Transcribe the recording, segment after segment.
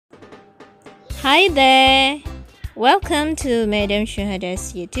Hi there! Welcome to Madam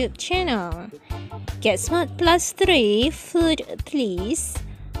Shahada's YouTube channel. Get Smart Plus 3 Food Please.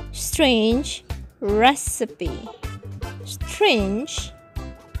 Strange Recipe. Strange.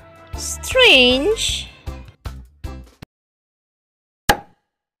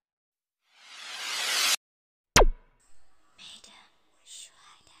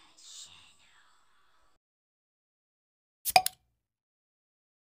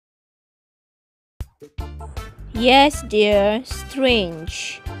 Yes, dear,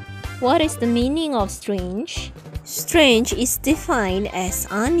 strange. What is the meaning of strange? Strange is defined as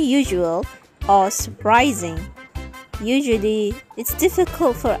unusual or surprising. Usually, it's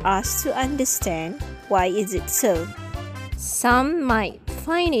difficult for us to understand why is it so. Some might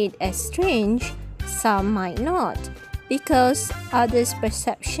find it as strange, some might not, because others'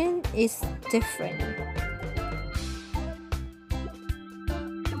 perception is different.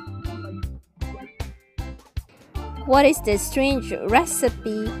 What is the strange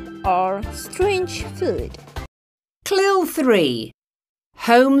recipe or strange food? Clue 3.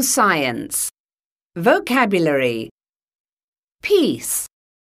 Home science. Vocabulary. Piece.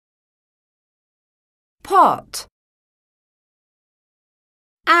 Pot.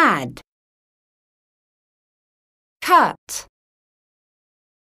 Add. Cut.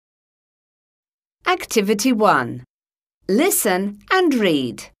 Activity 1. Listen and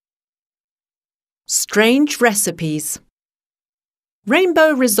read. Strange recipes.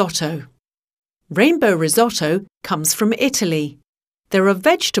 Rainbow risotto. Rainbow risotto comes from Italy. There are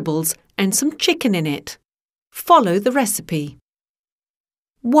vegetables and some chicken in it. Follow the recipe.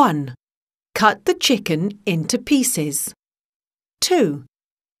 1. Cut the chicken into pieces. 2.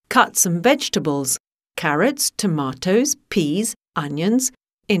 Cut some vegetables, carrots, tomatoes, peas, onions,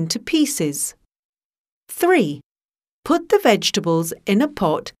 into pieces. 3. Put the vegetables in a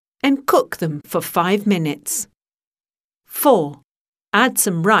pot and cook them for 5 minutes. 4. Add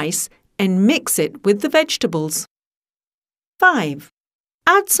some rice and mix it with the vegetables. 5.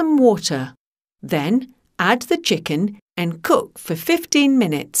 Add some water. Then add the chicken and cook for 15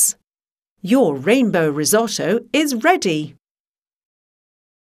 minutes. Your rainbow risotto is ready.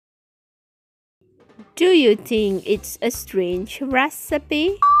 Do you think it's a strange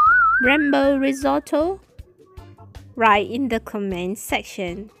recipe? Rainbow risotto? Write in the comment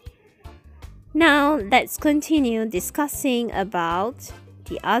section. Now let's continue discussing about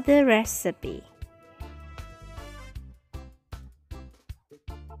the other recipe.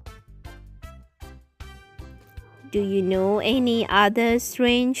 Do you know any other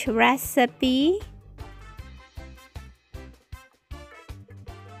strange recipe?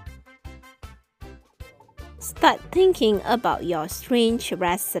 Start thinking about your strange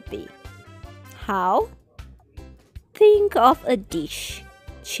recipe. How? Think of a dish.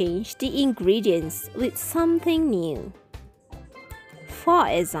 Change the ingredients with something new. For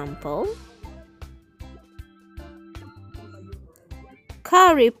example,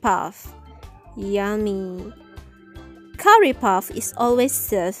 curry puff. Yummy! Curry puff is always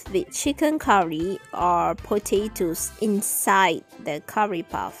served with chicken curry or potatoes inside the curry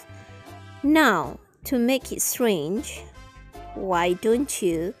puff. Now, to make it strange, why don't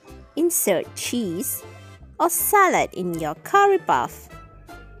you insert cheese or salad in your curry puff?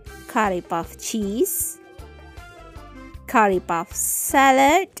 Curry puff cheese, curry puff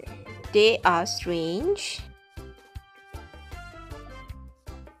salad, they are strange.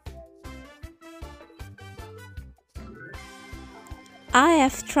 I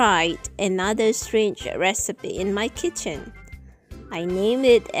have tried another strange recipe in my kitchen. I named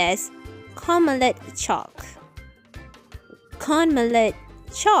it as Complementary chalk. Complementary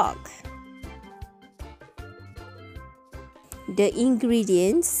chalk. The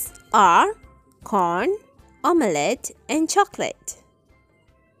ingredients are corn, omelette, and chocolate.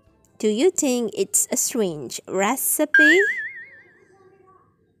 Do you think it's a strange recipe?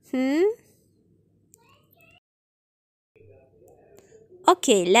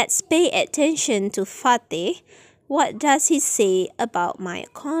 Okay, let's pay attention to Fateh. What does he say about my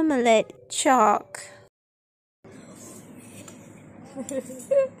complementary chalk?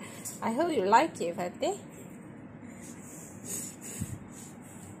 I hope you like it, Fateh.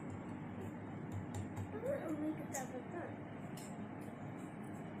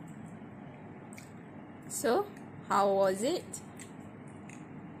 So, how was it?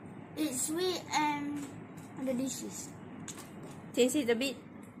 It's sweet and delicious. Taste it a bit.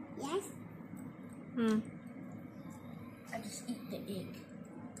 Yes. I just eat the egg.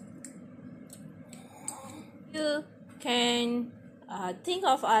 You can think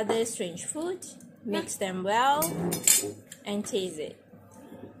of other strange food, mix them well, and taste it.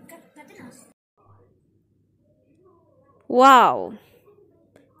 Wow!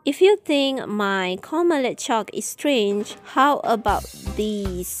 If you think my Complementary chalk is strange, how about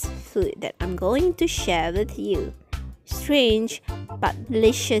this food that I'm going to share with you? Strange but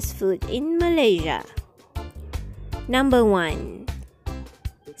delicious food in Malaysia. Number 1.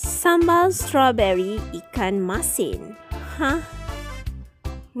 Sambal strawberry ikan masin. Huh?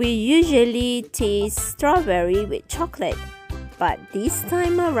 We usually taste strawberry with chocolate, but this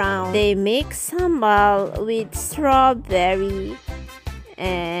time around they make sambal with strawberry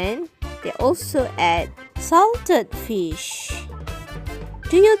and they also add salted fish.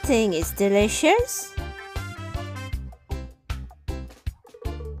 Do you think it's delicious?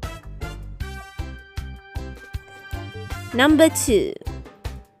 Number 2.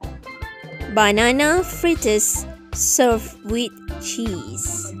 Banana fritters served with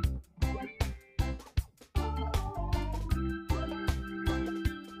cheese.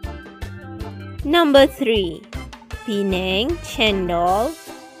 Number 3. Penang cendol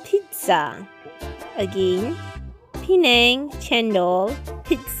pizza. Again, Penang cendol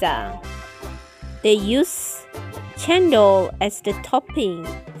pizza. They use cendol as the topping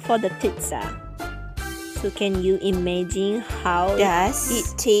for the pizza. So can you imagine how does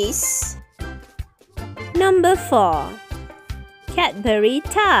it taste? Number 4. Cadbury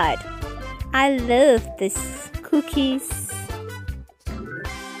tart. I love these cookies.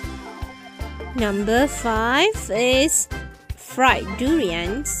 Number 5 is fried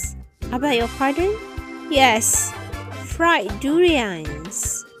durians. I beg your pardon? Yes, fried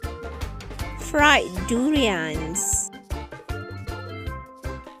durians. Fried durians.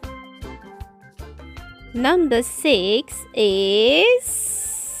 Number 6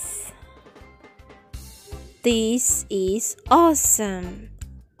 is... This is awesome.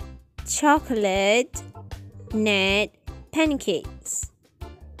 Chocolate net pancakes.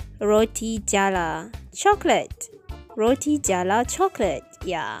 Roti jala chocolate. Roti jala chocolate.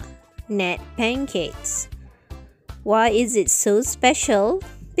 Yeah, net pancakes. Why is it so special?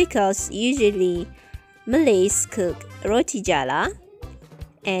 Because usually Malays cook roti jala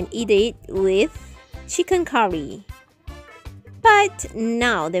and eat it with chicken curry. But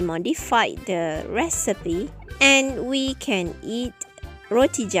now they modified the recipe and we can eat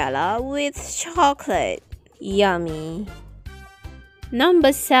roti jala with chocolate. Yummy.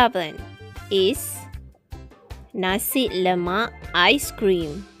 Number 7 is nasi lemak ice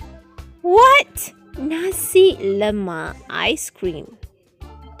cream. What? Nasi lemak ice cream?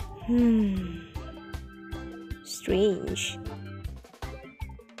 Strange.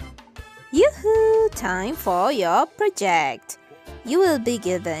 Yoo-hoo! Time for your project. You will be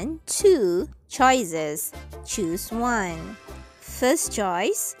given 2 choices. Choose one. First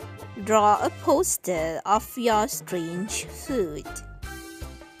choice, draw a poster of your strange food.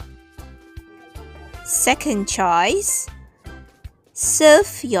 Second choice,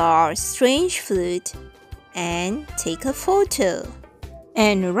 serve your strange food and take a photo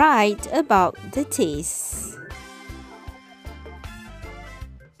and write about the taste.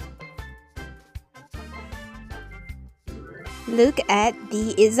 Look at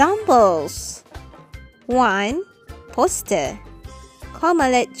the examples. 1. Poster.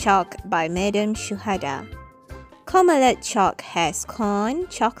 Complementary chalk by Madam Shuhada. Complementary chalk has corn,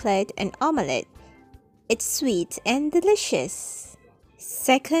 chocolate and omelette. It's sweet and delicious.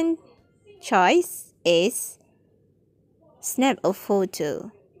 Second choice is snap a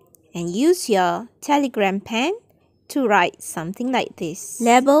photo and use your telegram pen to write something like this.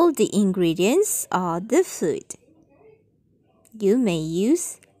 Label the ingredients or the food. You may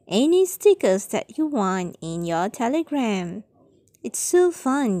use any stickers that you want in your telegram. It's so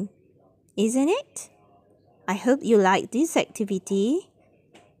fun, isn't it? I hope you like this activity.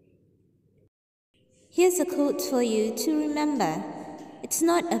 Here's a quote for you to remember. It's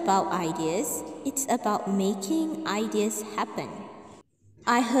not about ideas, it's about making ideas happen.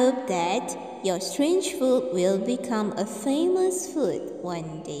 I hope that your strange food will become a famous food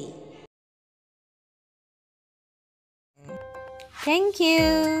one day. Thank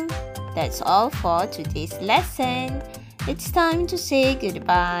you. That's all for today's lesson. It's time to say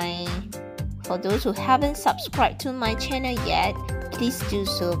goodbye. For those who haven't subscribed to my channel yet, please do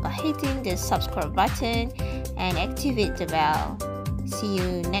so by hitting the subscribe button and activate the bell. See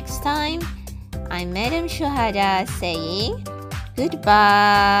you next time. I'm Madam Shuhada saying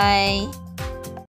goodbye.